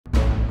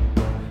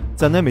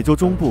在南美洲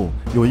中部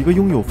有一个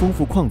拥有丰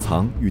富矿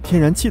藏与天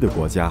然气的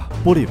国家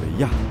玻利维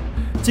亚。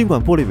尽管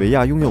玻利维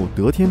亚拥有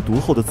得天独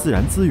厚的自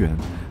然资源，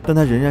但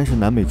它仍然是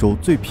南美洲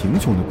最贫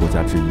穷的国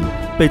家之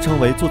一，被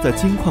称为坐在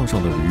金矿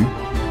上的驴。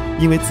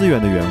因为资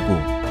源的缘故，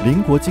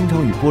邻国经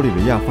常与玻利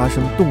维亚发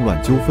生动乱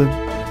纠纷，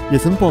也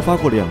曾爆发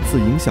过2次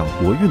影响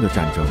国运的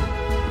战争。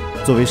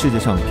作为世界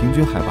上平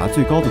均海拔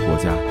最高的国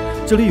家，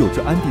这里有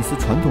着安第斯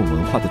传统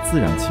文化的自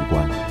然奇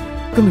观，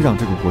更让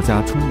这个国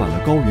家充满了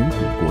高原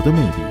古国的魅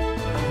力。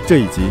这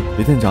一集，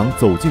雷探长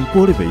走进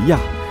玻利维亚，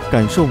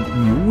感受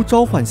女巫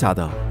召唤下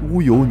的乌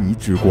尤尼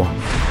之光。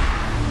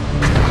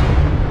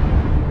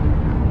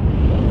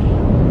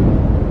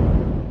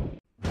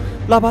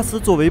拉巴斯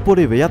作为玻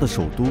利维亚的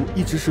首都，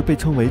一直是被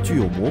称为具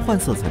有魔幻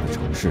色彩的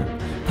城市。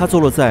它坐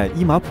落在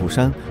伊马普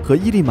山和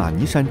伊利马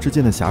尼山之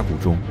间的峡谷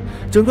中，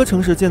整个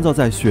城市建造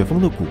在雪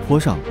峰的古坡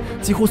上，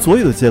几乎所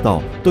有的街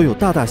道都有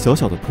大大小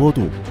小的坡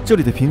度。这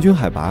里的平均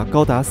海拔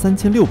高达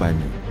3600米。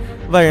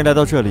外人来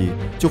到这里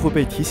就会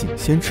被提醒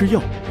先吃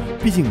药，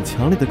毕竟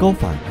强烈的高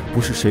反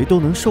不是谁都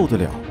能受得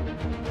了。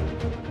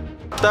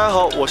大家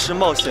好，我是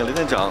冒险雷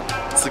探长。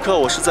此刻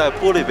我是在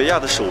玻利维亚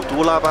的首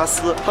都拉巴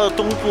斯，它的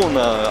东部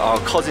呢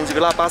靠近这个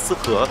拉巴斯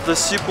河，它的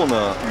西部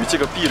呢与这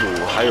个秘鲁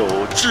还有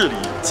智利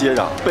接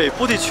壤，北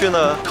部地区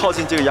呢靠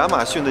近这个亚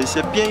马逊的一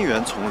些边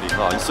缘丛林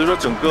啊，所以说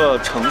整个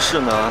城市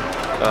呢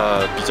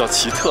比较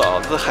奇特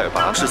啊，它的海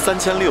拔是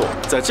3600，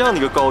在这样的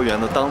一个高原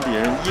呢，当地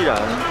人依然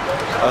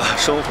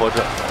生活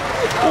着。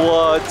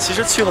我其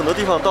实去很多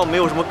地方倒没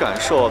有什么感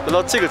受，来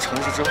到这个城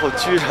市之后，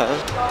居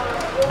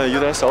然有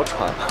点小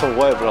喘，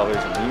我也不知道为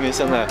什么，因为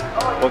现在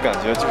我感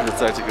觉就是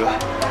在这个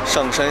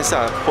上山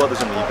下坡的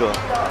这么一个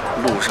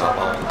路上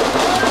啊。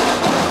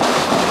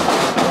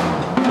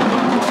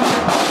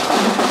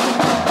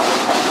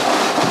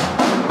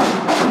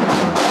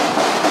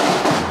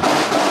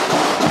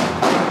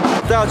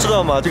大家知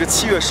道吗？这个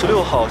7月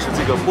16号是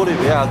这个玻利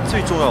维亚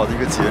最重要的一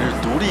个节日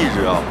——独立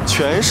日啊！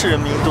全市人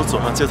民都走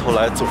上街头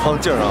来走方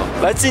镜啊，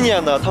来纪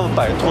念呢他们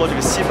摆脱这个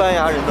西班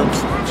牙人的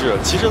统治。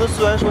其实呢，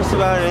虽然说西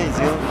班牙人已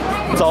经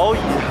早已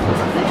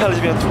离开了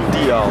这片土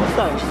地啊，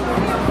但是呢，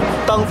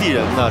当地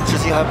人呢至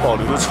今还保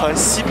留着穿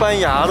西班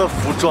牙的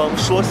服装，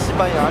说西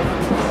班牙语。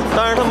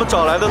当然，他们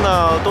找来的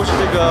呢都是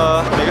这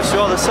个每个学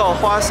校的校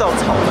花校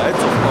草来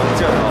走方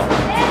镜啊。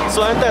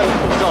虽然戴了口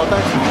罩，但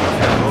是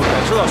我感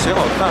受到谁好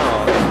看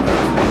啊！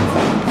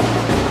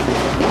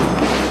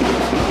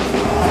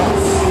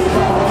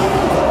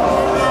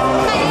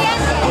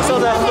我像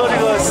在喝这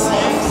个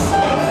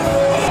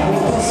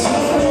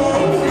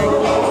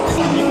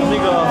那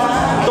个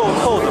豆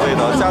蔻的味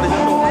道，加了一些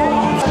豆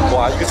蔻。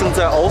哇，一个正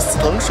在熬死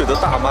藤水的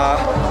大妈，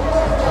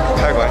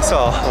开个玩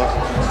笑，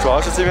主要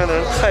是这边的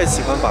人太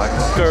喜欢把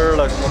根儿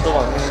了什么都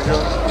往那边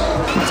扔。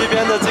这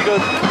边的这个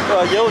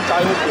也有炸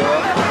油饼。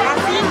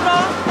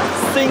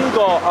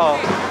single 啊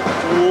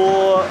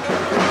，5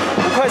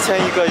块钱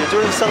一个，也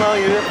就是相当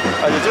于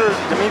也就是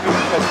人民币5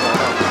块钱啊。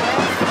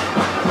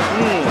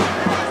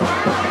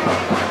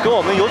跟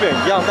我们有点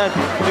一样，但是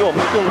比我们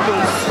更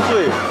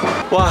脆。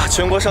哇，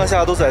全国上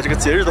下都在这个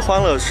节日的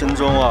欢乐声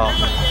中啊！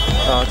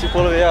这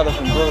玻利维亚的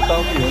很多的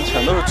当地人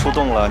全都是出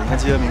动了。你看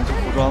这些民族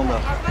服装的，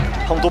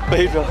他们都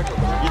背着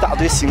一大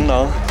堆行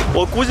囊。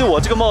我估计我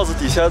这个帽子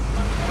底下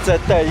再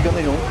戴一个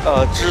那种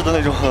织的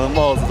那种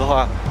帽子的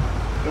话，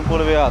跟玻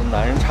利维亚的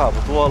男人差不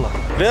多了。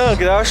别人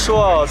给大家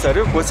说啊，在这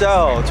个国家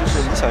就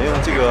是你想用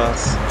这个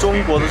中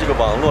国的这个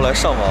网络来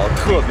上网，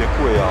特别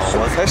贵啊！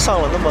我才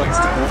上了那么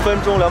5分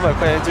钟，200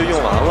块钱就用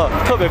完了，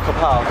特别可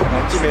怕。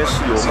这边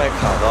是有卖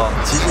卡的，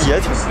其实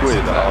也挺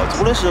贵的啊。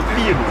无论是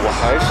秘鲁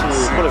还是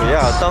玻利维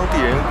亚，当地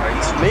人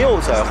没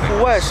有在户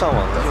外上网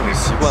的这种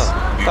习惯，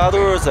大家都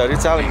是在这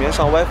家里面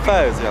上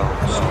WiFi 这样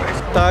子。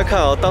大家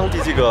看啊，当地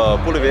这个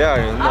玻利维亚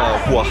人呢，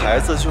裹孩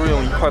子就是用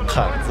一块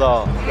毯子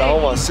啊，然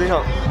后往身上。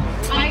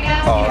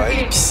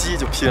一劈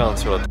就劈上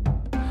去了。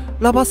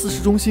拉巴斯市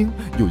中心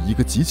有一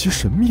个极其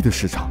神秘的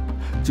市场，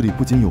这里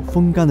不仅有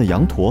风干的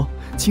羊驼、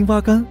青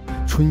蛙干、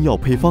春药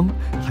配方，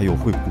还有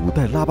会古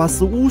代拉巴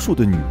斯巫术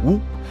的女巫。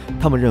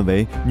他们认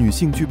为女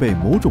性具备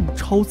某种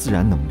超自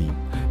然能力，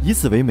以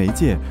此为媒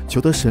介求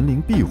得神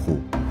灵庇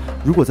护。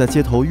如果在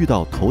街头遇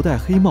到头戴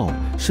黑帽、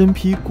身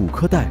披骨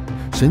科带、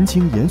神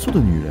情严肃的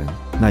女人，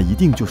那一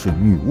定就是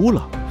女巫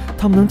了。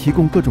她们能提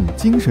供各种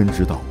精神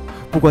指导。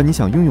不管你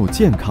想拥有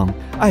健康、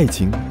爱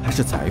情还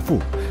是财富，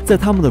在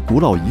他们的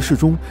古老仪式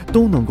中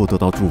都能够得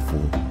到祝福。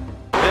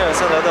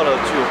现在来到了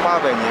具有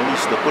800年历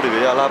史的玻利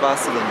维亚拉巴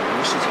斯的女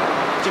巫市场。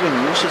这个女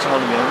巫市场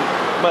里面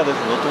卖的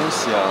很多东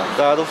西啊，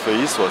大家都匪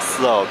夷所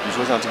思啊。比如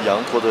说像这个羊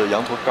驼的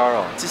羊驼肝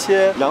啊，这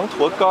些羊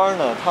驼肝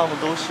呢，它们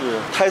都是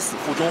胎死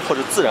腹中或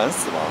者自然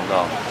死亡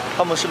的。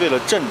他们是为了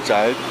镇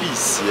宅辟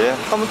邪，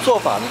他们做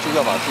法呢就是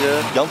要把这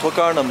些羊驼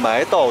肝呢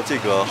埋到这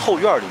个后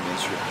院里面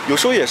去，有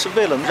时候也是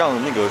为了让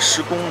那个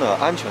施工呢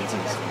安全进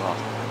行啊。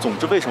总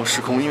之，为什么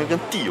施工？因为跟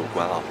地有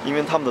关啊，因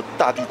为他们的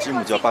大地之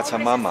母叫巴恰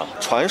妈妈。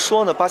传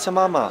说呢，巴恰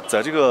妈妈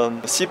在这个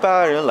西班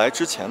牙人来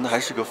之前呢，还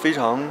是个非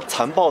常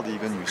残暴的一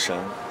个女神。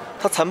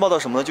它残暴到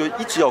什么呢？就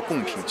一直要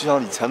贡品，就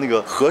像以前那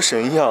个河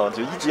神一样，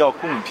就一直要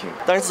贡品。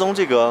但是自从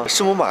这个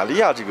圣母玛利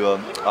亚这个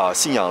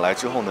信仰来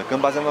之后呢，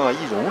跟巴夏妈妈一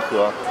融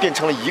合，变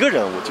成了一个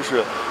人物，就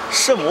是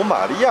圣母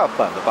玛利亚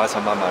版的巴夏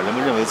妈妈。人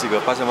们认为这个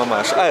巴夏妈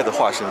妈是爱的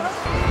化身。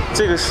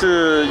这个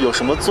是有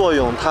什么作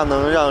用？它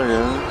能让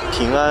人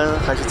平安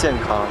还是健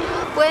康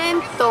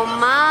？Pueden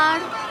tomar,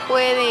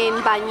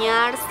 pueden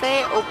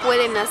bañarse o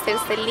pueden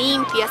hacerse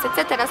limpias,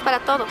 etcétera, es para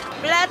todo.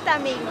 Plata,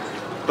 amigo.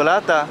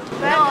 Plata?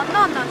 No.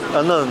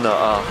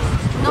 啊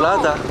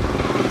 ，Plata。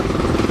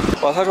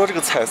哇，他说这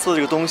个彩色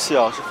这个东西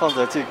啊，是放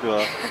在这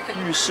个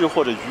浴室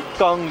或者鱼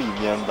缸里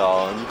面的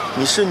啊。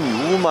你是女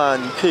巫吗？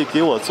你可以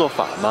给我做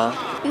法吗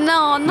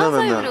No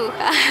soy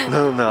bruja.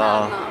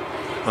 No.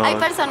 Hay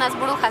personas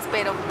brujas,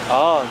 pero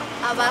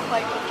abajo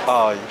hay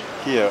brujas.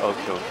 Here, OK。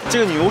这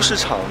个女巫市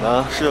场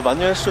呢，是完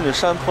全顺着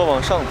山坡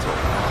往上走。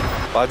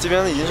哇，这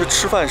边呢已经是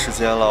吃饭时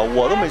间了，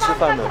我都没吃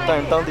饭呢，但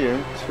是当地人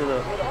吃的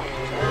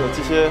有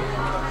这些，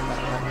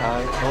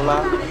欧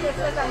拉，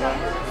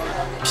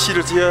披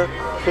着这些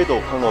黑斗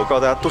篷的，我告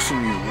诉大家都是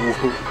女巫，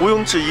毋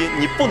庸置疑，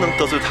你不能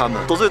得罪他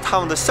们，得罪他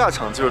们的下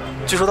场就是，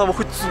据说他们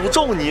会诅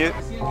咒你。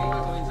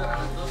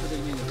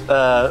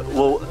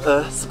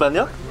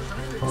Español。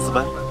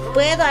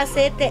Puedo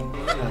hacerte。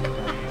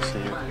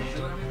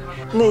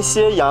那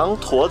些羊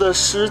驼的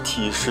尸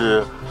体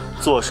是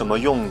做什么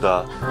用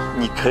的？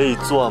你可以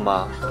做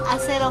吗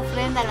 ？Hacer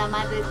ofrenda a la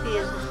madre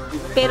tierra.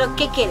 Pero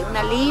qué quiere?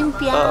 Una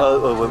limpia.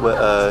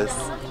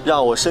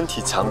 让我身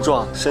体强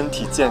壮，身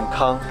体健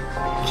康。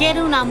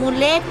Quiere un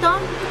amuleto,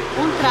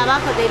 un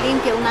trabajo de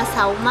limpia, una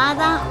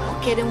sahumada, o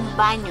quiere un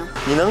baño.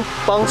 你能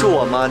帮助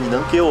我吗？你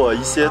能给我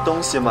一些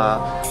东西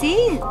吗？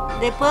 Sí,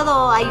 le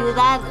puedo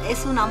ayudar.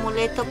 Es un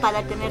amuleto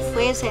para tener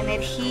fuerza,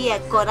 energía,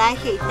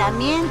 coraje y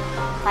también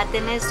para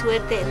tener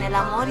suerte en el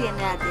amor y en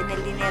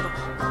el dinero.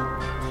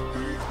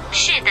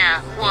 是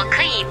的，我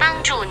可以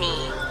帮助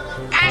你。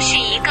它是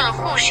一个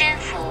护身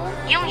符，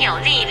拥有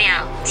力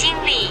量、精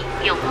力、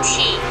勇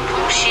气，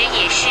同时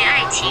也是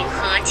爱情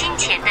和金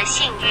钱的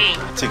幸运。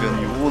这个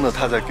女巫呢，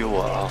她在给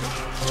我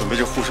准备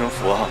这护身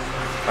符啊。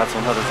她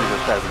从她的这个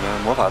袋子里面，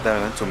魔法袋里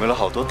面准备了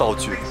好多道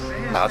具，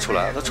拿出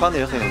来。她穿的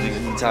也很有这个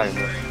印加人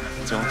的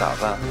这种打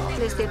扮啊。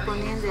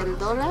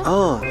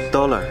哦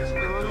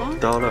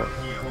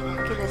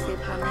 ，dollar。Que le estoy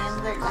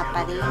poniendo la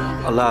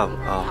pareja. Love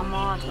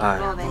amor,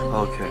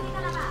 OK。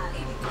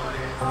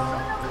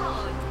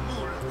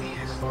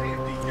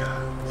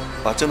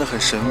真的很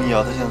神秘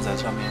啊！它现在在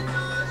上面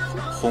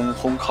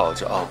烘烤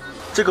着啊。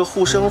这个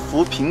护身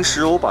符平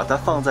时我把它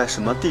放在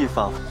什么地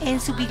方 ？En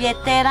su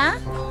billetera,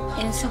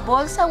 en su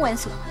bolsa o en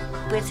su,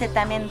 puede ser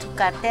también en su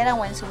cartera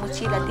o en su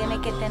mochila. Tiene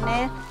que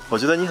tener. 我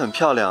觉得你很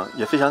漂亮，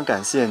也非常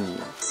感谢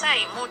你。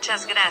Sí,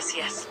 muchas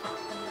gracias.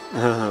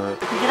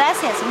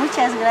 Gracias,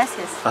 muchas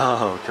gracias.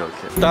 OK。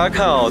大家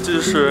看啊，这就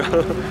是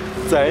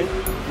在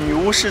女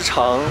巫市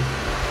场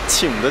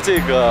请的这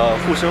个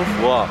护身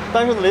符啊。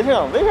但是呢，雷探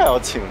长为啥要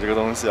请这个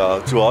东西啊？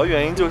主要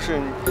原因就是，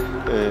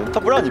他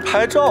不让你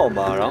拍照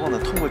嘛。然后呢，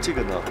通过这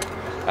个呢，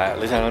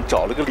雷探长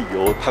找了个理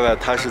由拍拍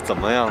他是怎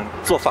么样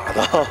做法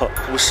的。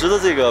50的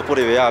这个玻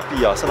利维亚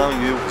币啊，相当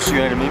于50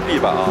元人民币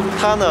吧啊。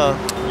它呢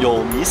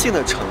有迷信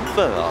的成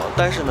分啊，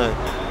但是呢，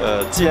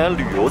既然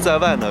旅游在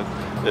外呢。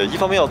一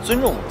方面要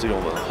尊重这种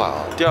文化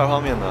啊，第二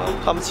方面呢，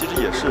他们其实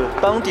也是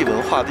当地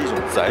文化的一种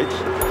载体，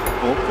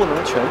我们不能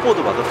全部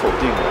都把它否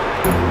定了。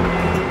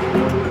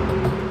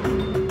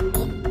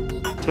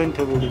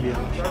20 Bolivia。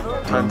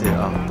20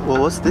啊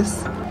，What's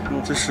this？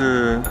 这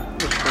是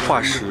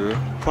化石。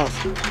化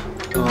石，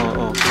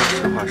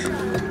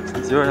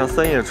有点像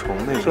三叶虫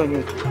那种。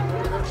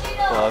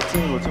我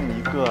进入这么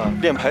一个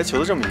练排球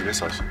的这么一个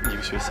学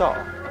校。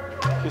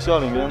这学校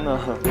里面呢，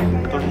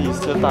都是一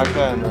些大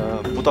概呢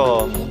不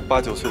到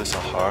8、9岁的小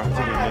孩儿，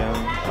在里面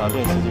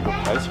练习这个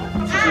排球。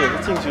其实也是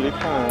近距离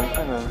看看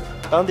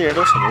当地人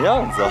都什么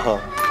样子哈。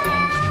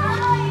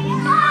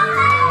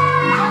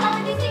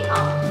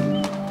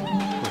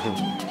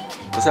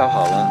不吓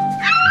跑了。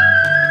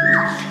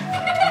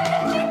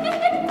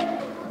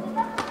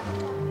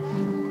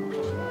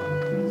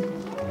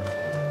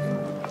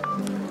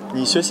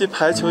你学习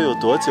排球有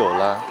多久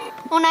了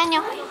？Un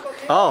año。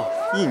哦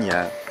，1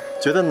年。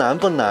觉得难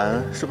不难？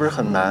是不是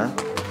很难？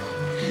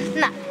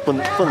难。不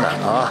难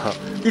啊，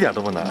一点都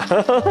不难。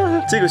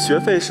这个学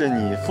费是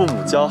你父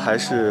母交还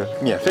是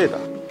免费的？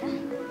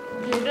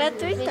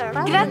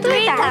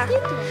 gratuita。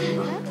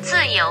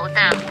自由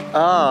的。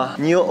啊，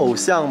你有偶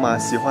像吗？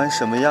喜欢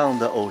什么样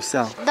的偶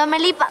像？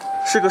 Domelipa。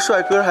是个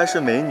帅哥还是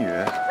美女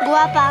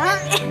 ？Guapa。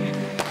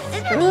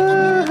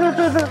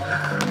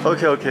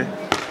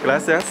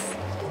OK，gracias。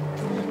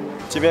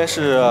这边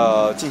是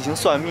进行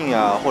算命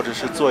呀，或者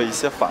是做一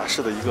些法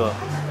事的一个，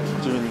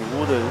就是女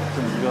巫的这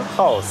么一个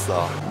house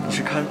啊。你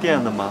是看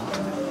店的吗？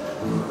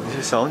你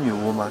是小女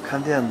巫吗？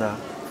看店的。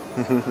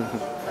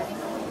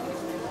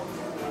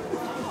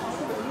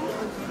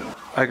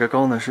艾格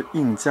高呢是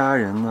印加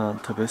人呢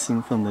特别兴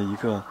奋的一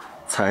个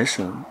财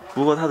神，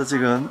不过他的这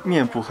个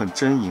面部很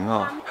狰狞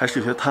啊，还是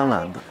有些贪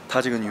婪的。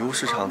他这个女巫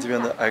市场这边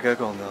的矮盖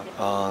狗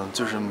呢，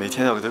就是每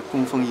天要给他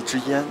供奉一支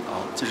烟啊，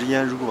这支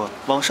烟如果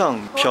往上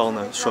飘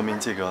呢，说明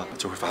这个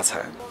就会发财。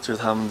这是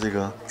他们这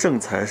个正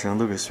财神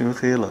都给熏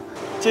黑了。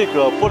这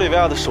个玻利维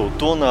亚的首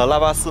都呢，拉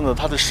巴斯呢，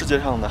它是世界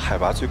上的海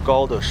拔最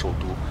高的首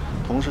都，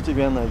同时这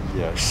边呢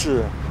也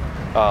是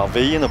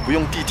唯一呢不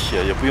用地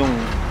铁也不用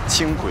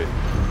轻轨。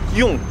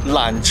用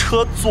缆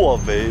车作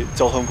为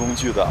交通工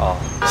具的啊，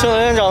现在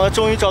连长呢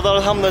终于找到了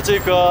他们的这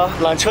个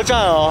缆车站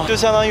啊，就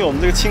相当于我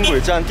们这个轻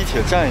轨站、地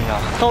铁站一样。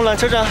他们缆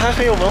车站还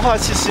很有文化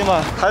气息嘛，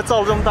还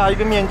造了这么大一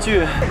个面具。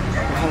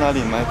我看哪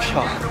里买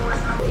票？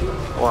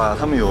哇，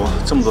他们有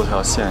这么多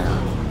条线呀！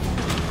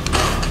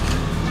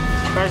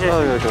谢谢。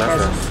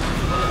gracias。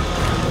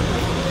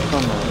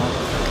干嘛呢？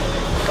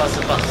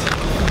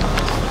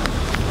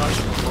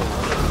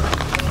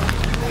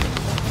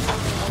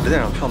雷店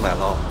长票买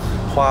了。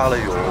花了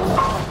有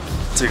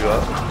这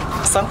个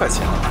3块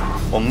钱，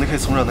我们可以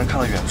从这能看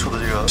到远处的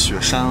这个雪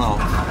山啊，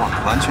哇，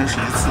完全是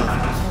一次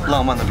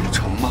浪漫的旅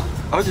程嘛！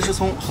而且是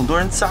从很多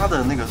人家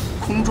的那个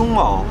空中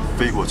啊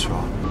飞过去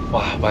啊，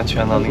哇，完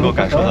全呢能够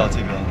感受到这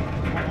个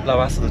拉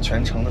巴斯的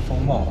全城的风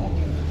貌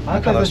啊，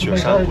看到雪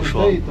山不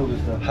说，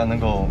还能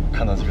够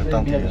看到这个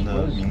当地人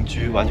的民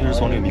居，完全是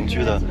从这个民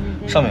居的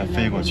上面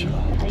飞过去了。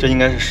这应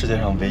该是世界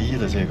上唯一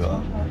的这个。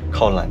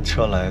靠缆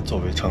车来作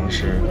为城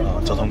市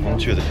交通工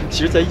具的。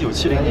其实，在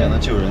1970年呢，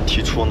就有人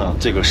提出呢，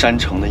这个山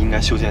城呢应该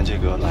修建这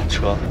个缆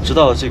车，直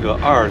到这个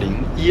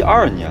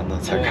2012年呢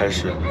才开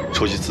始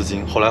筹集资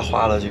金，后来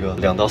花了这个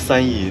2到3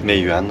亿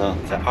美元呢，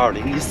在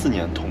2014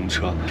年通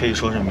车，可以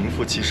说是名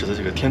副其实的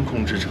这个天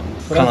空之城。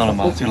看到了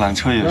吗？这个缆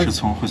车也是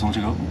会从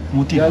这个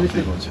墓地上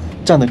飞过去，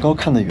站得高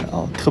看得远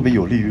啊，特别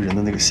有利于人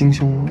的那个心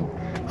胸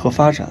和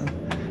发展，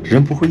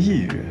人不会抑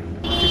郁。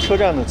这车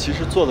站呢，其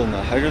实做的呢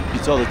还是比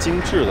较的精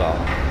致的啊。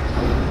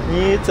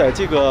你在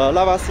这个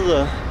拉巴斯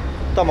的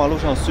大马路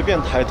上随便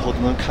抬头都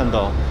能看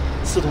到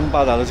四通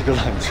八达的这个缆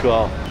车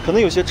啊，可能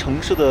有些城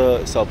市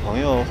的小朋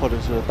友或者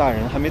是大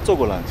人还没坐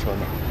过缆车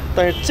呢，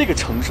但是这个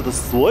城市的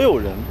所有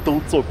人都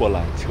坐过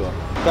缆车。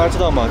大家知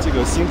道吗？这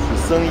个辛普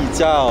森一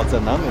家啊，在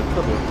南美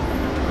特别火，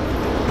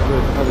对，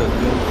他在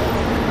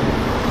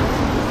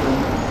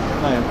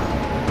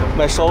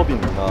卖烧饼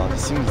的，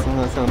辛普森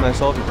在卖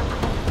烧饼。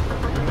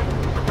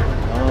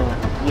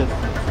yes，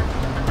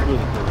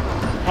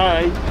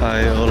 good。Hi.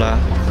 Hi, hola.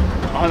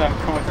 Hola,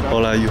 ¿cómo estás?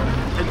 Hola, you.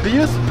 Do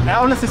you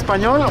hablas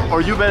español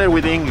or you better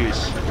with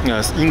English?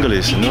 Yes,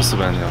 English, no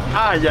Spanish.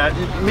 Ah, yeah,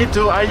 me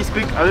too. I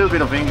speak a little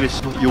bit of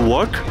English. You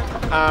work?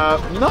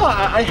 No,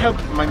 I help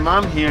my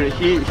mom here.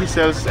 He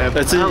sells.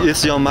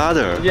 It's your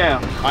mother. Yeah,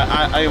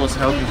 I was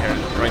helping her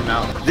right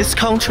now. This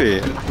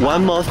country,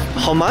 1 month,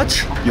 how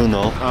much? You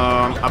know?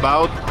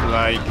 About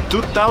like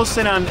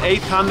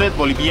 2,800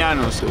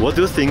 Bolivianos. What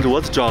do you think?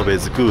 What job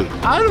is good?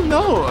 I don't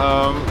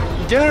know.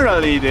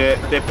 Generally,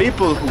 the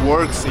people who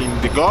works in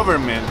the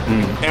government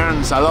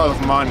earns a lot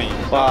of money.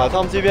 哇，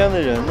他们这边的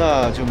人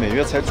呢，就每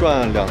月才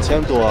赚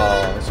2000多啊，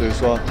所以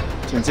说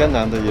挺艰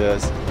难的，也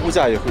物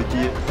价也会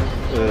低。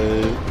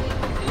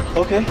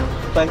OK,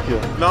 thank you.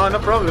 No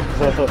problem.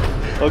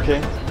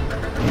 OK.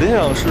 雷先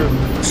生是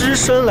只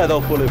身来到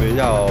玻利维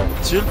亚哦。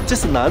其实这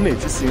次南美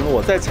之行，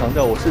我再强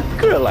调，我是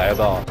一个人来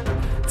的。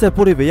在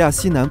玻利维亚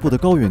西南部的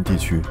高原地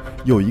区，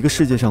有一个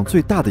世界上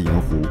最大的盐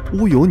湖——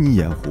乌尤尼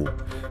盐湖。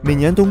每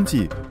年冬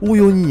季，乌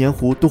尤尼盐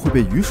湖都会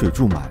被雨水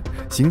注满，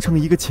形成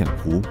一个浅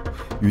湖，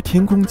与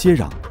天空接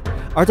壤。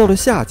而到了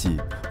夏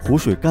季，湖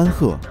水干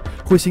涸，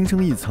会形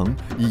成一层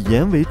以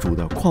盐为主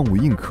的矿物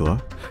硬壳。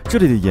这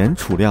里的盐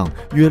储量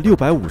约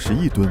650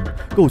亿吨，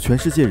够全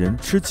世界人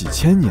吃几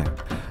千年。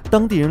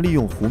当地人利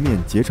用湖面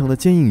结成的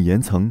坚硬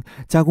岩层，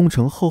加工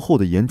成厚厚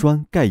的岩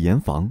砖盖岩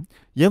房。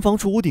岩房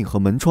除屋顶和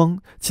门窗，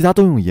其他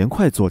都用岩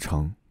块做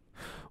成。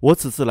我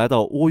此次来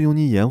到乌尤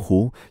尼盐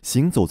湖，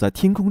行走在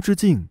天空之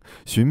镜，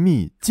寻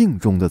觅镜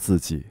中的自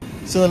己。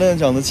现在连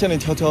长的千里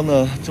迢迢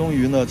呢，终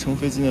于呢乘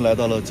飞机呢来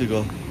到了这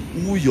个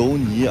乌尤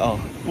尼啊。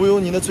乌尤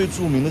尼呢最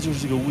著名的就是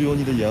这个乌尤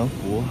尼的盐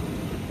湖。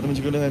那么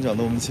这个连长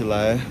呢，我们一起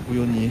来乌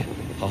尤尼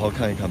好好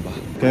看一看吧。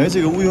感觉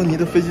这个乌尤尼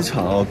的飞机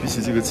场啊，比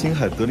起这个青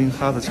海德令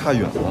哈的差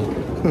远了。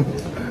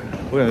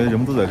我感觉人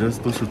们都在这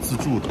都是自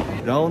助的，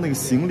然后那个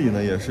行李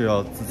呢也是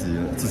要自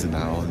己拿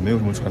哦，没有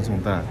什么传送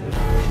带。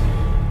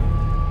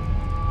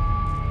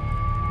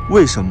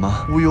为什么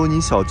乌尤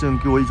尼小镇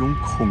给我一种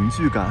恐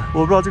惧感？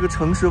我不知道这个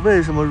城市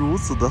为什么如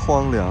此的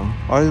荒凉，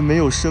而且没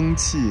有生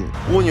气。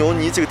乌尤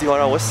尼这个地方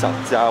让我想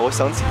家，我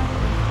想起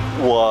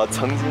我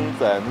曾经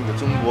在那个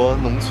中国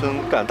农村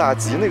赶大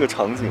集那个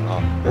场景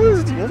啊，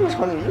你看这个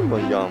场景一模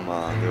一样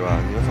嘛，对吧？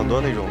你看很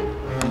多那种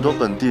很多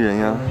本地人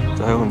呀，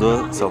这还有很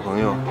多小朋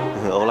友，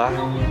欧拉。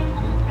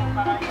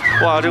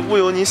哇，这乌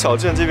尤尼小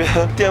镇这边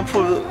店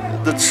铺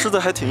的吃的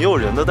还挺诱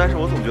人的，但是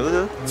我总觉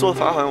得做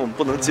法好像我们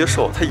不能接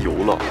受，太油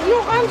了。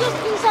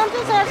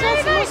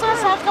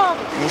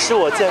你是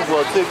我见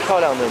过最漂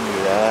亮的女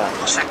人。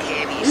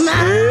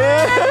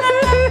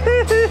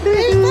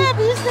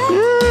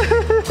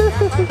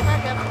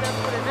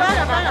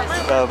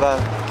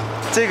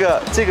这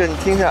个你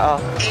听一下啊。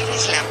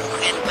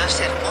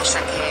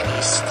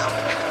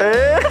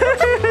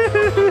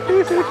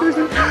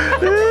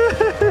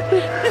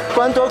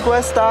¿Cuánto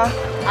cuesta?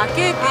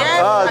 Aquí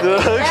tienes. 啊，对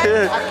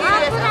 ，OK。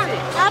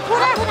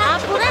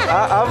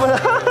啊，不能，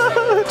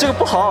这个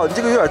不好，你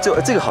这个有点旧，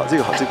这个好，这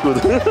个 good。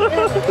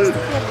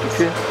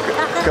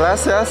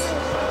OK，gracias。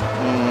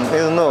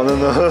no，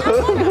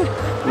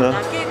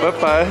拜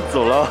拜，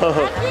走了。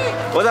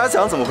我跟大家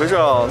讲怎么回事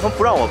啊？他们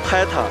不让我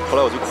拍她，后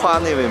来我就夸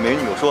那位美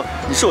女，我说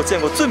你是我见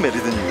过最美丽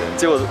的女人。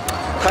结果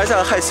她一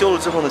下害羞了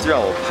之后呢，就让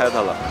我拍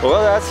她了。我告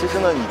诉大家，其实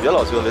呢，你别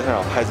老觉得雷探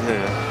长拍这些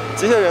人。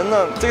这些人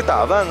呢，这个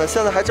打扮呢，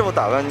现在还这么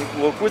打扮，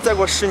我估计再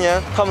过10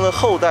年，他们的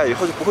后代以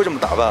后就不会这么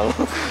打扮了。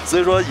所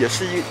以说，也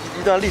是一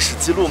段历史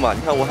记录嘛。你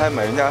看，我还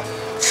买人家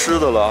吃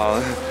的了啊。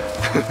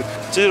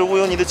这就是乌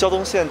尤尼的交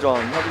通现状。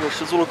你看这个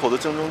十字路口的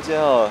正中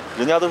间啊，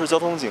人家都是交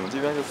通警，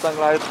这边是3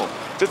个垃圾桶，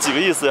这几个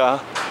意思呀？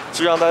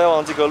是让大家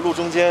往这个路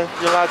中间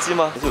扔垃圾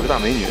吗？这有个大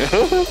美女，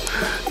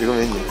有个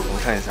美女，我们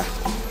看一下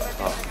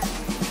啊。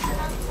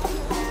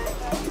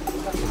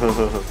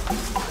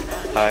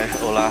嗨，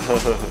欧拉。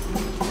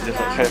已经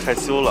很害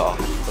羞了啊。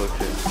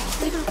OK。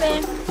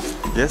Disculpe.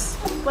 Yes.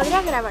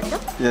 ¿Podría grabar yo?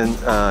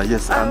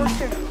 Yes.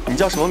 你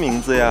叫什么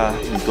名字呀？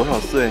你多少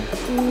岁？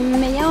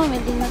 Me llamo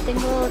Medina,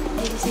 tengo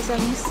 16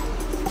 años.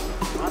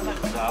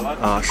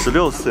 啊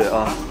，16岁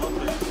啊。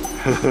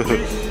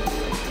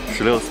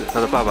16岁，他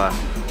的爸爸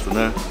在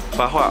那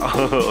发话。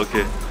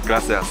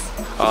OK，gracias。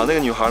啊，那个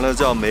女孩呢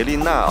叫梅丽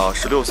娜啊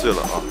，16岁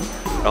了啊。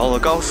然后呢，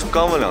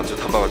刚问2句，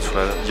他爸爸出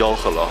来吆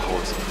喝了，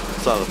我就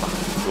算了吧。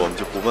我们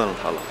就不问了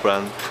他了，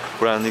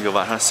不然那个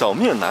晚上小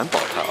命难保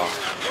他啊。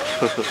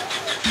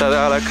带大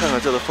家来看看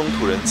这的风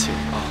土人情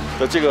啊。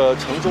在这个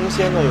城中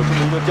间呢，有这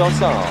么一个雕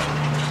像啊。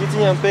这纪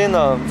念碑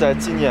呢，在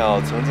纪念啊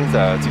曾经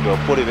在这个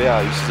玻利维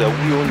亚，尤其在乌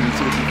尤尼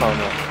这个地方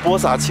呢，播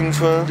撒青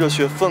春、热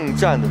血奋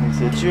战的那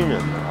些军人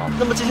们啊。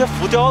那么这些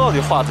浮雕到底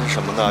画的是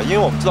什么呢？因为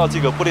我们知道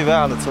这个玻利维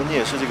亚呢，曾经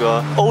也是这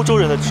个欧洲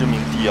人的殖民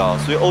地啊，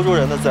所以欧洲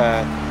人呢，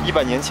在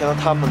100年前呢，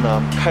他们呢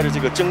开着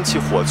这个蒸汽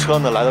火车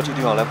呢，来到这个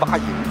地方来挖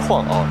银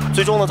矿啊。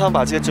最终呢，他们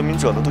把这些殖民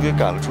者呢都给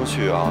赶了出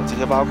去啊。这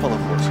些挖矿的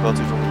火车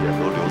最终也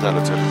都留在了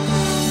这里。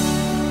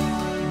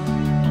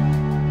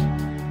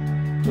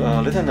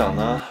雷探长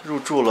呢入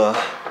住了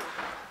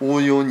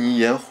乌尤尼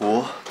盐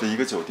湖的一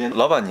个酒店，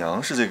老板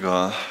娘是这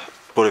个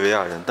玻利维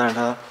亚人，但是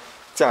她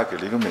嫁给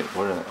了一个美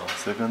国人啊，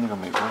所以跟那个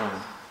美国人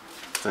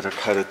在这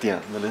开着店。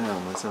那雷探长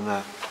呢现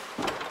在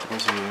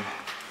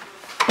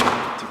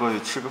过去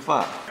吃个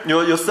饭。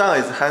Your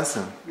son is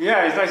handsome.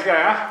 Yeah, he's a nice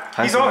guy,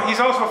 huh? He's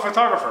also a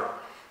photographer.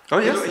 Oh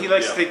yes. He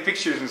likes to take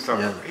pictures and stuff.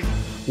 Yeah.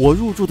 我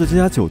入住的这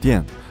家酒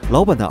店，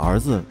老板的儿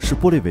子是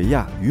玻利维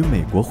亚与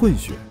美国混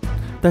血，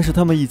但是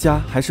他们一家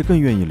还是更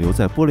愿意留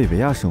在玻利维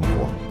亚生活。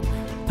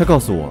他告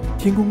诉我，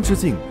天空之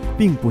镜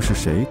并不是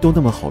谁都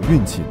那么好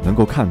运气能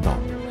够看到，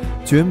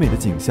绝美的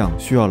景象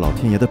需要老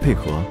天爷的配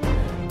合，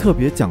特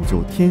别讲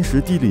究天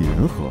时地利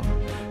人和。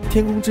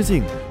天空之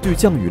镜对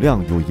降雨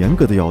量有严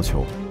格的要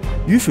求，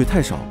雨水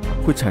太少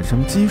会产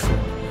生积水，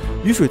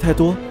雨水太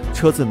多，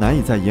车子难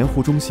以在盐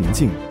湖中行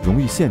进，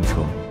容易陷车。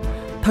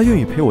他愿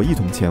意陪我一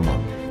同前往，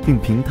并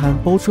平摊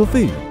包车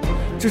费用，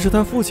这是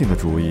他父亲的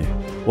主意。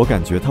我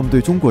感觉他们对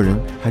中国人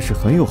还是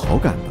很有好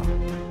感的。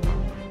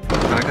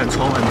大家看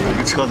窗外面有一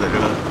个车在这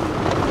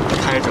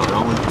开着，然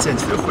后溅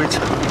起了灰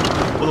尘。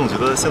我总觉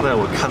得现在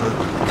我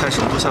看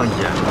什么都像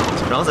盐，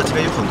然后在这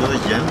边有很多的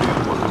盐旅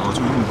馆，然后就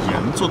用盐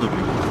做的旅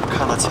馆。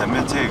看到前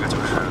面这个就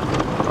是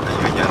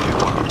一个盐旅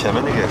馆，前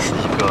面那个也是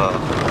一个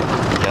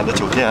盐的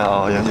酒店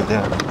啊，盐酒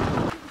店。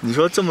你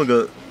说这么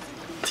个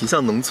挺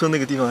像农村那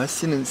个地方，还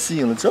吸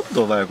引了这么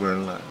多外国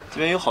人来。这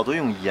边有好多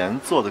用盐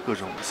做的各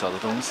种小的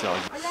东西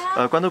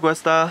啊。¿Cuánto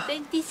cuesta?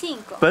 25.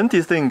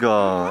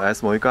 25.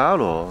 Es muy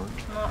caro.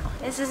 No,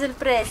 ese es el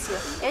precio.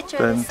 Hecho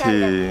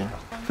 20.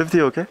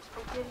 50, okay?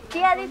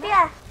 Tía,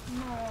 tía.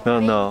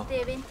 No.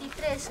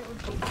 23.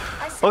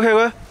 Okay,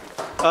 güey.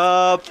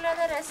 Claro,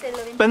 hacerlo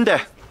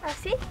 20.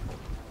 ¿Así?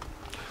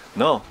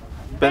 No.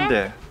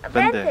 20.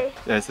 20.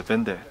 Yes,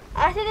 20.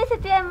 ¿Así dice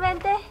tía en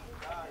 20?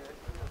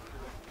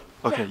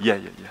 OK，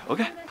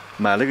 OK。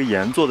买了个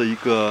盐做的一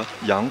个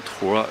羊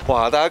驼啊！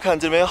哇，大家看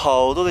这边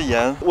好多的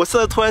盐。我现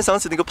在突然想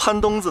起那个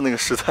攀冬子那个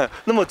时代，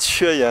那么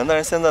缺盐，但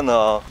是现在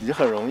呢，已经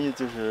很容易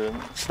就是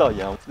吃到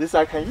盐。This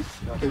I can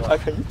eat. I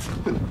can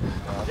eat.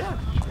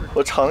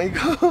 我尝一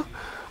个，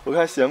我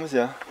看咸不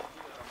咸？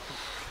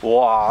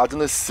哇，真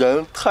的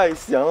咸，太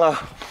咸了。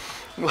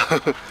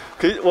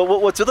可以，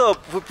我觉得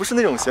不是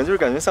那种咸，就是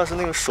感觉像是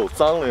那个手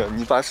脏了呀。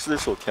你把自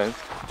己手舔一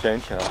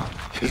舔啊，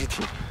也是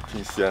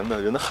挺咸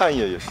的。人的汗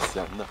液也是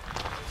咸的。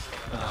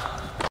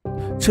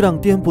车辆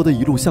颠簸的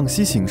一路向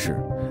西行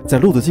驶，在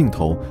路的尽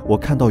头，我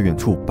看到远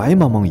处白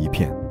茫茫一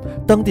片。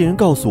当地人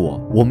告诉我，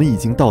我们已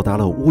经到达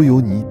了乌尤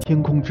尼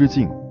天空之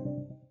镜。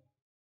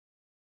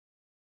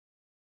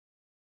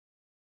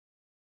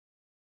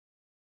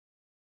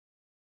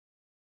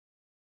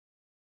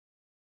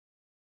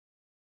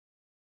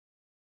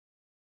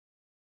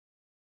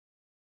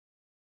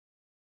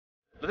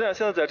雷探长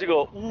现在在这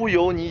个乌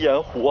尤尼盐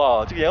湖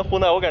啊，这个盐湖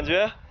呢，我感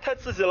觉太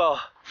刺激了，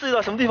刺激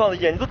到什么地方的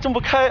眼睛都睁不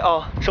开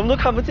啊，什么都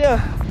看不见。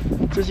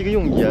这是一个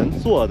用盐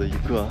做的一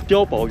个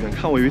碉堡，远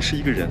看我以为是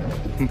一个人。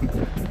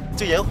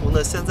这个盐湖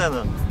呢，现在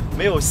呢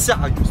没有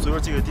下雨，所以说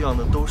这个地方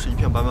呢都是一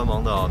片白茫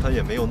茫的啊，它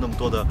也没有那么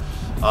多的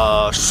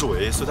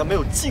水，所以它没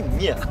有镜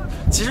面。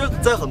其实，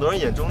在很多人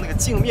眼中，那个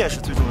镜面是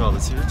最重要的，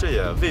其实这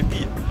也未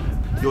必。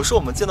有时候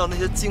我们见到那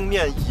些镜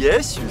面，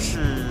也许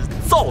是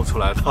造出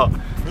来的。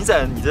你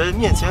在你的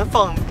面前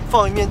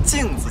放一面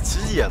镜子，其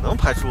实也能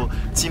拍出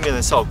镜面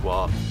的效果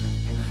啊。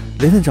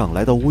雷探长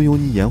来到乌尤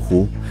尼盐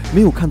湖，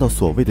没有看到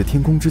所谓的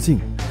天空之镜，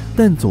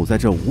但走在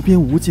这无边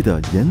无际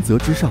的盐泽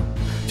之上，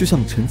就像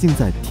沉浸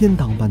在天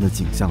堂般的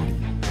景象里。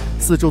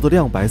四周的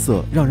亮白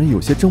色让人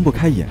有些睁不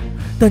开眼，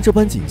但这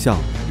般景象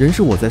仍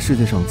是我在世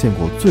界上见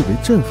过最为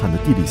震撼的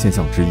地理现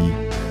象之一。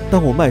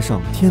当我迈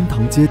上天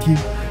堂阶梯，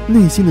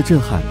内心的震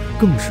撼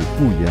更是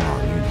不言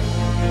而喻。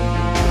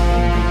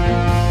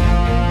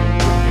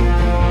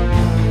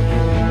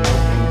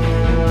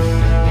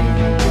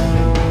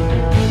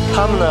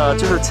他们呢，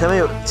就是前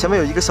面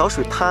有一个小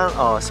水滩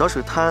啊，小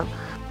水滩，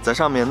在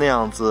上面那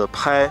样子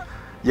拍，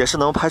也是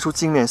能拍出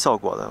镜面效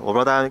果的。我不知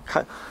道大家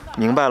看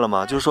明白了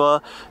吗？就是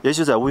说，也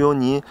许在乌尤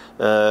尼，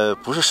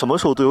不是什么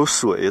时候都有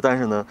水，但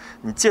是呢，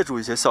你借助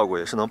一些效果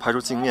也是能拍出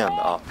镜面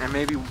的啊。And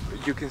maybe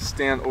you can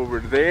stand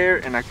over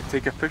there, and I can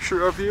take a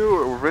picture of you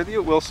or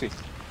video. We'll see.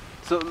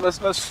 So let's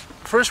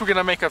first we're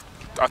gonna make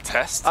a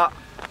test.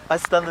 I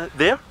stand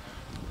there.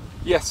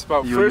 Yes,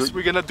 but first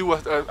we're gonna do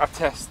a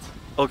test.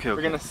 Okay.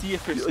 We're gonna see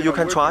if it's. You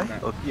can try.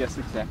 Yes,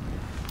 exactly.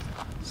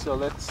 So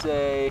let's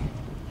say.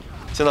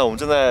 现在我们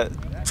正在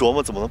琢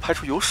磨怎么能拍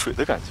出有水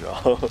的感觉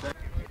啊。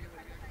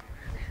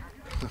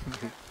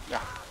Yeah.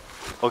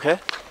 Okay.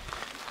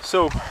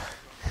 So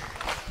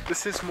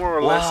this is more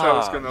or less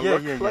how it's gonna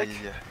look like.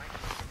 Yeah.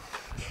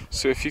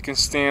 So if you can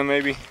stand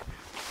maybe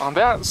on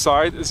that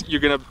side, you're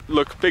gonna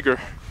look bigger.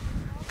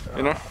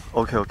 You know.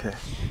 Okay.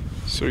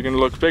 So you're gonna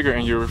look bigger,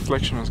 and your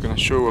reflection is gonna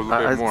show a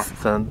little bit more. I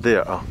stand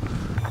there 啊。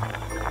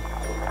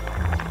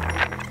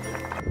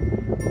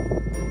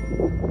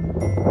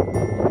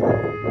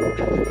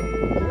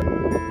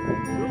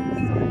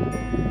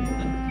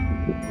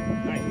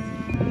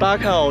大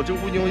家看啊，这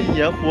乌尤尼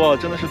盐湖啊，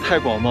真的是太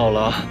广袤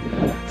了。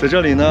在这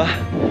里呢，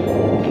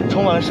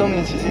充满了生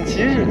命气息。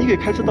其实你可以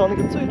开车到那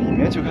个最里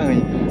面去看看，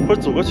或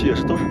者走过去也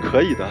是都是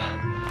可以的。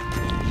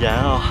盐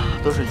啊，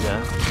都是盐，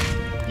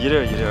一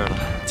粒一粒的。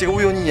这个乌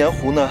尤尼盐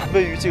湖呢，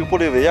位于这个玻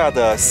利维亚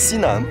的西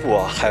南部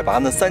啊，海拔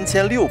呢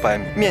3600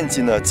米，面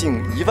积呢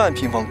近1万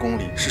平方公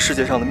里，是世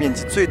界上的面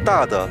积最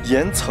大的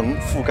岩层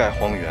覆盖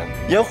荒原。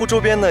盐湖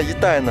周边呢一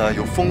带呢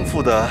有丰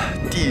富的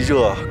地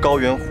热、高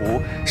原湖、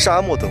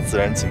沙漠等自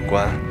然景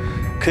观，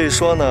可以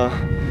说呢。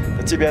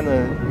这边呢，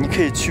你可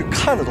以去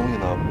看的东西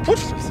呢，不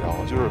止这些啊，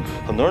就是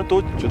很多人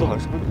都觉得好像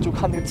是不是就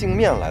看那个镜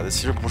面来的，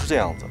其实不是这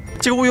样子。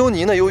这个乌尤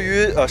尼呢，由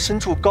于身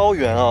处高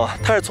原啊，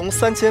它是从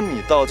3000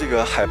米到这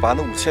个海拔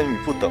呢5000米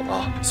不等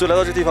啊，所以来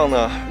到这地方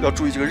呢，要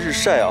注意这个日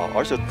晒啊，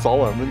而且早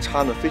晚温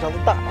差呢非常的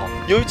大啊。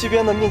由于这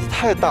边的面积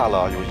太大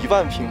了，有1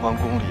万平方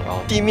公里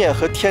啊，地面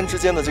和天之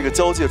间的这个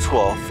交界处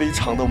啊，非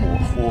常的模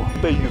糊，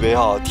被誉为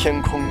啊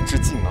天空之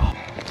镜啊。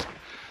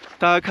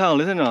大家看啊，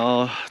雷探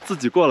长自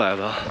己过来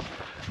的。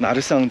拿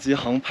着相机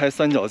航拍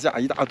三脚架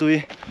一大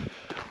堆，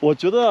我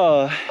觉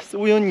得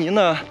乌尤尼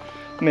呢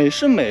美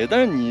是美，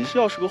但是你是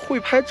要是个会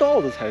拍照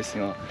的才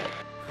行。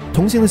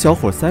同行的小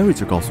伙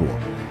Sarich 告诉我，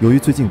由于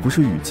最近不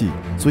是雨季，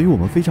所以我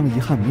们非常遗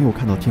憾没有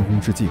看到天空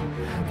之镜。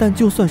但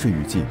就算是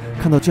雨季，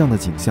看到这样的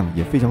景象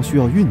也非常需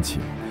要运气。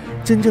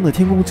真正的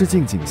天空之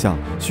镜景象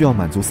需要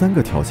满足3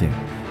个条件：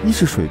一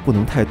是水不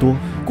能太多，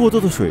过多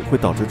的水会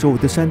导致周围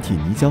的山体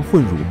泥浆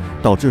混入，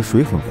导致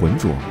水很浑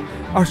浊；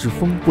二是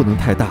风不能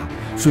太大。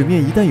水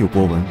面一旦有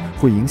波纹，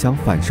会影响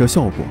反射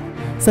效果。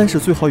3是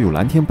最好有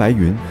蓝天白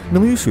云，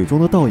能与水中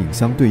的倒影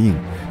相对应，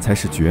才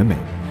是绝美。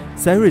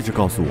Sarich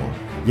告诉我，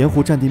盐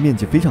湖占地面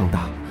积非常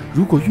大，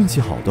如果运气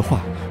好的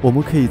话，我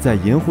们可以在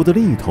盐湖的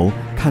另一头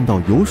看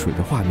到有水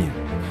的画面。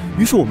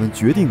于是我们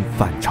决定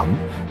返程，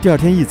第2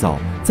天一早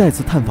再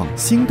次探访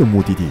新的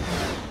目的地。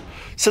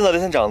现在雷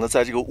探长呢，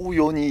在这个乌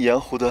尤尼盐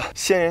湖的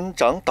仙人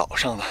掌岛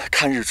上呢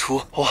看日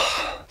出。哇，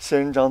仙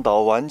人掌岛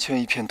完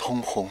全一片通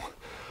红，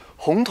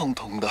红彤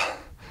彤的。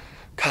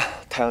看，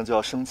太阳就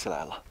要升起来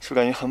了，是不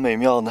是感觉很美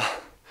妙呢？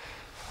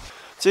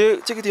这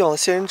个地方的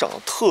仙人掌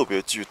特别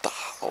巨大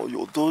哦，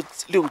有都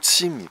6、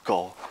7米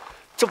高，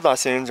这么大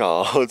仙人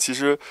掌其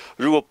实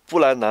如果不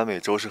来南美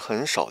洲是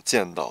很少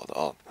见到的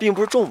啊，并不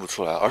是种不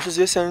出来，而是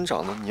这些仙人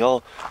掌呢，你要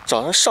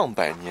长上上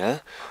百年，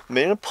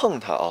没人碰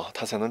它啊，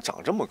它才能长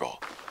这么高。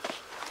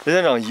雷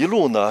探长一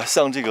路呢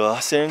向这个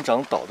仙人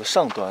掌岛的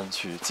上端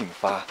去进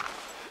发。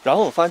然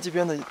后我发现这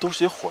边呢都是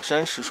些火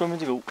山石，说明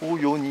这个乌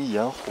尤尼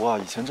盐湖啊，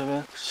以前这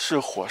边是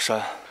火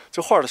山。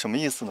这画的什么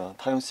意思呢？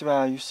他用西班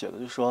牙语写的，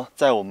就是说，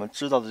在我们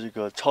知道的这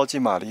个超级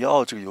马里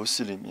奥这个游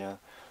戏里面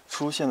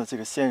出现的这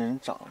个仙人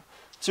掌，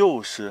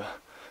就是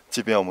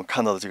这边我们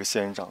看到的这个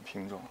仙人掌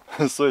品种。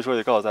所以说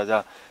也告诉大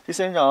家，这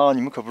仙人掌啊，你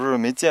们可不是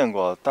没见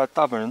过，大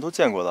部分人都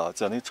见过的。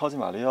讲那个超级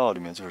马里奥里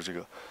面就是这个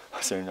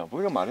仙人掌，不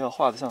过这个马里奥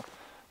画的像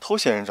偷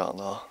仙人掌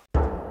的。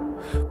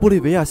玻利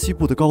维亚西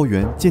部的高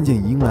原渐渐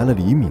迎来了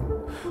黎明，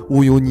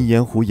乌尤尼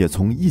盐湖也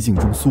从意境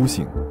中苏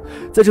醒。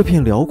在这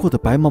片辽阔的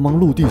白茫茫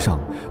陆地上，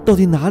到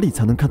底哪里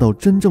才能看到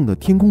真正的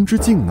天空之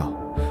镜呢？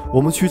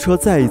我们驱车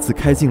再一次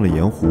开进了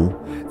盐湖，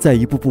在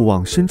一步步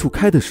往深处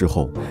开的时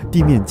候，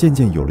地面渐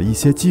渐有了一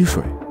些积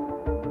水。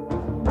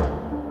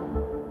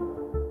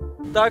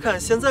大家看，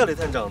现在雷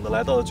探长呢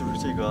来到的就是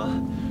这个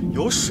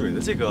有水的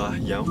这个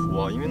盐湖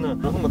啊，因为呢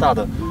那么大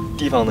的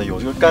地方呢，有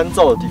这个干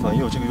燥的地方，也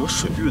有这个有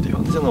水域的地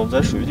方。现在我们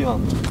在水域地方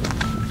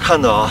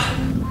看到啊，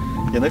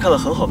也能看到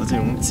很好的这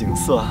种景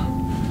色。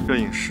摄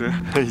影师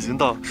已经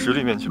到水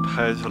里面去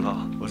拍去了，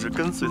我是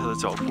跟随他的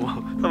脚步，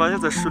他完全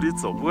在水里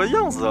走，不过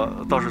样子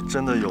倒是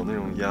真的有那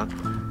种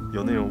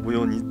有那种乌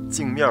尤尼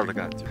镜面的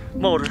感觉，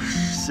冒着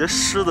鞋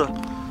湿的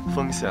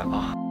风险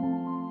啊。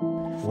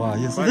哇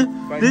 ，yes,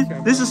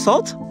 this is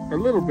salt. A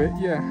little bit,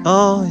 yeah.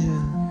 Oh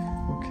yeah.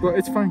 But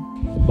it's fine.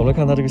 我来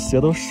看他这个鞋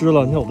都湿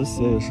了，你看我的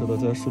鞋也湿了，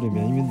在水里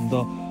面，因为你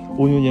到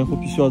乌尤尼盐湖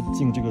必须要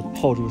进这个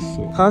泡这个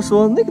水。他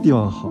说那个地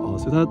方好，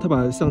所以他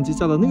把相机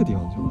架到那个地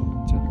方去了。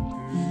这样。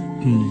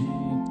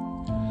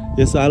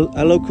Yes, I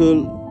look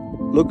a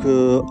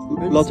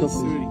lot of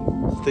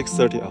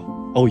 6:30.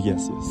 Oh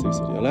yes,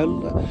 6:30.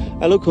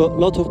 I look a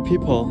lot of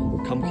people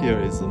come here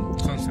is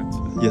Sunset.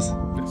 Yes,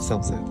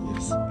 sunset.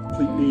 Yes.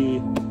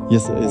 Completely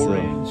Yes, it's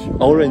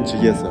orange.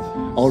 Yes,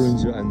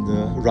 orange and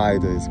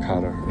red is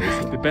color.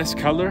 the best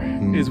color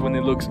is when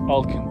it looks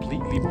all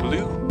completely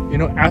blue. You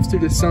know, after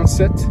the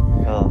sunset,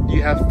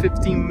 you have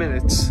 15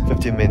 minutes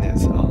 15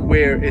 minutes.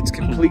 where it's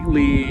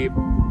completely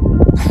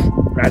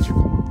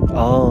magical.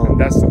 哦 And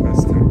that's the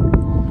best time.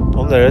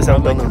 我们在这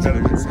想等等这个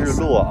日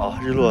落啊，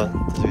日落它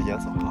这个颜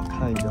色会好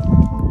看一点。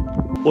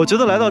我觉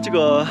得来到这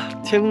个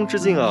天空之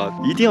镜啊，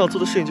一定要做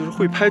的事情就是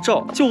会拍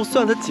照。就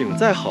算它景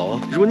再好，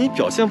如果你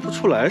表现不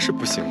出来是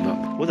不行的。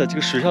我在这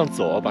个水上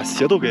走啊，把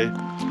鞋都给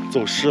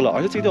走湿了，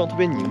而且这个地方特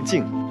别宁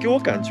静，给我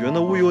感觉呢，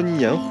乌尤尼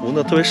盐湖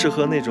呢特别适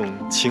合那种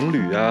情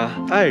侣啊、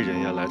爱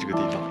人呀来这个地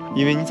方，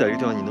因为你在这个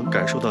地方你能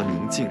感受到宁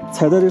静，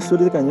踩在这水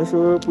里的感觉是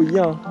不是不一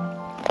样？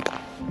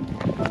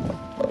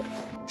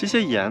这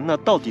些盐呢，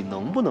到底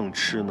能不能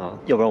吃呢？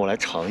要不然我来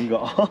尝一个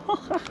啊。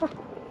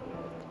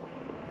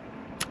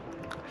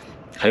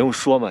还用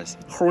说吗？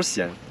齁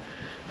咸，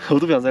我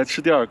都不想再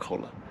吃第二口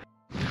了。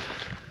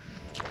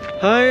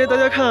嗨，大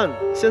家看，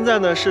现在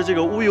呢是这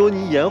个乌尤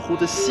尼盐湖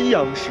的夕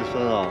阳时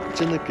分啊，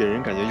真的给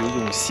人感觉有一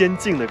种仙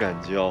境的感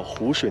觉啊。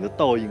湖水呢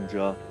倒映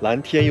着蓝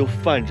天，又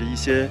泛着一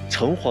些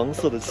橙黄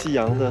色的夕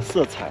阳的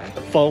色彩，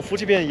仿佛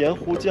这片盐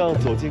湖将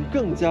走进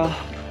更加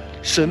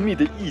神秘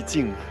的意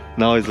境。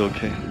Now it's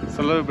okay. It's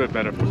a little bit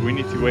better, but we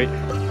need to wait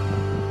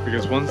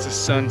because once the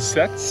sun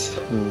sets,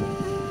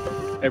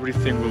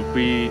 everything will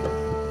be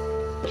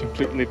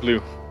completely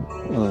blue.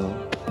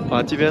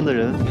 这边的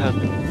人，你看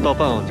到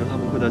傍晚之后，他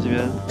们会在这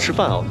边吃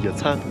饭啊，野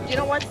餐。You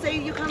know what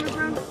state you coming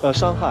from?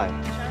 上海。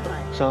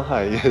上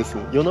海 ，yes.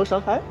 You know 上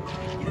海？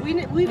 We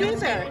been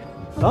there.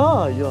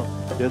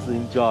 Yes,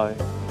 enjoy.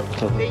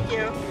 Thank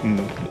you.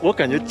 我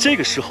感觉这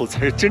个时候才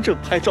是真正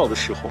拍照的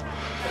时候。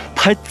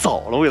拍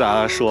早了，我给大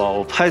家说啊，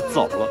我拍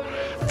早了，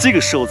这个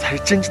时候才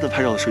是真正的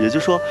拍照的时候。也就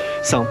是说，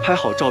想拍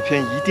好照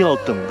片，一定要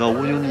等到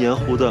乌尤尼盐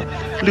湖的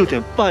6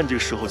点半这个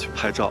时候去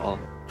拍照啊。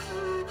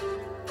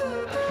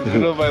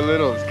Little by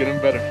little, it's getting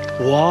better.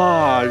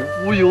 哇，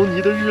乌尤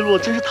尼的日落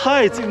真是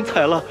太精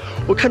彩了！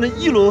我看着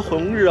一轮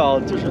红日啊，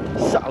就是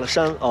下了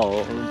山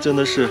哦，真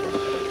的是。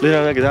雷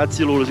探长给大家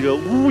记录了这个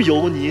乌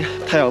尤尼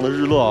太阳的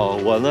日落啊。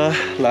我呢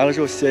来了之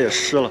后鞋也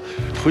湿了，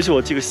回去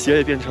我这个鞋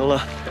也变成了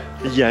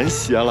盐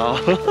鞋了啊。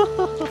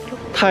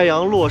太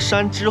阳落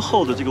山之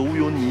后的这个乌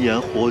尤尼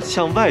盐湖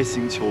像外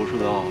星球似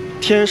的啊，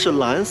天是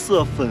蓝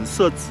色、粉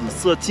色、紫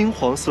色、金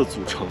黄色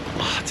组成，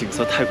哇，景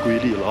色太瑰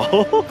丽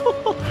了，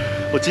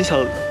我真想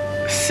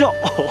笑，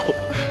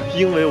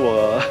因为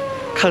我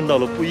看到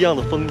了不一样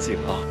的风景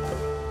啊。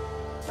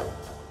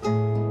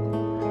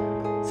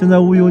现在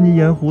乌尤尼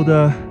盐湖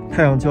的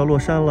太阳就要落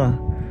山了，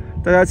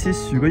大家一起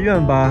许个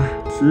愿吧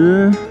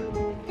！10、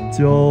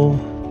9、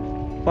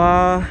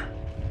8、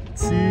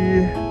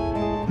7、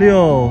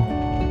6、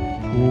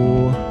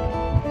5、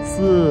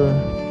4、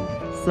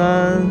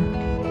3、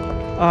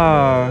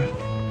2、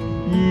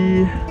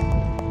1。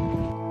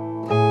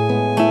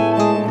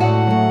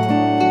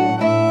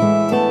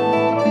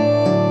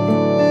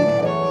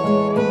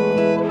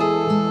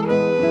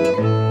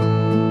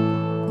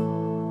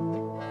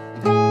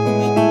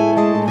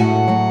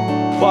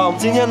哇，我们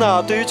今天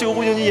呢，对于这个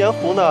乌尤尼盐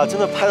湖呢，真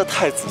的拍得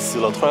太仔细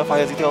了。突然发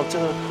现这个地方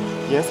真的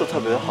颜色特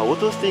别好。What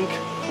do you think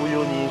乌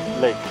尤尼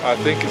Lake? I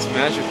think it's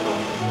magical.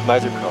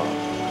 Magical.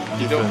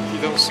 You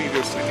don't see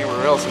this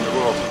anywhere else in the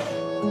world.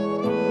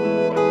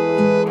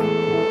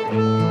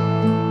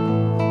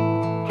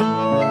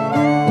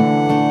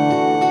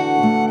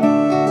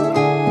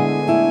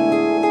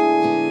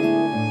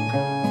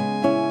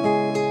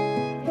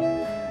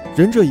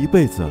 人这一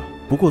辈子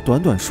不过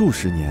短短数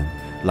十年，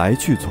来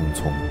去匆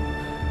匆。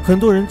很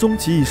多人终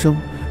其一生，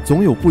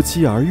总有不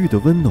期而遇的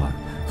温暖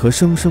和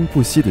生生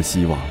不息的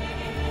希望。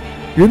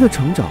人的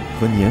成长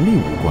和年龄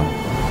无关，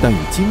但与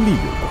经历有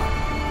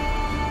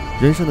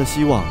关。人生的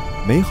希望、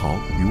美好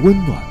与温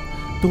暖，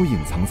都隐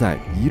藏在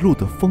一路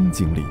的风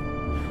景里。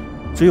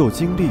只有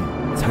经历，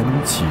才能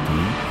启迪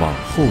往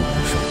后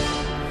余生。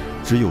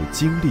只有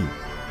经历，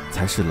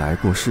才是来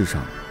过世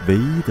上唯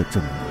一的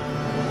证明。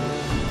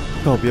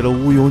告别了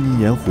乌尤尼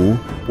盐湖，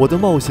我的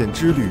冒险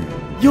之旅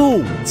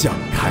又将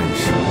开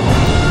始。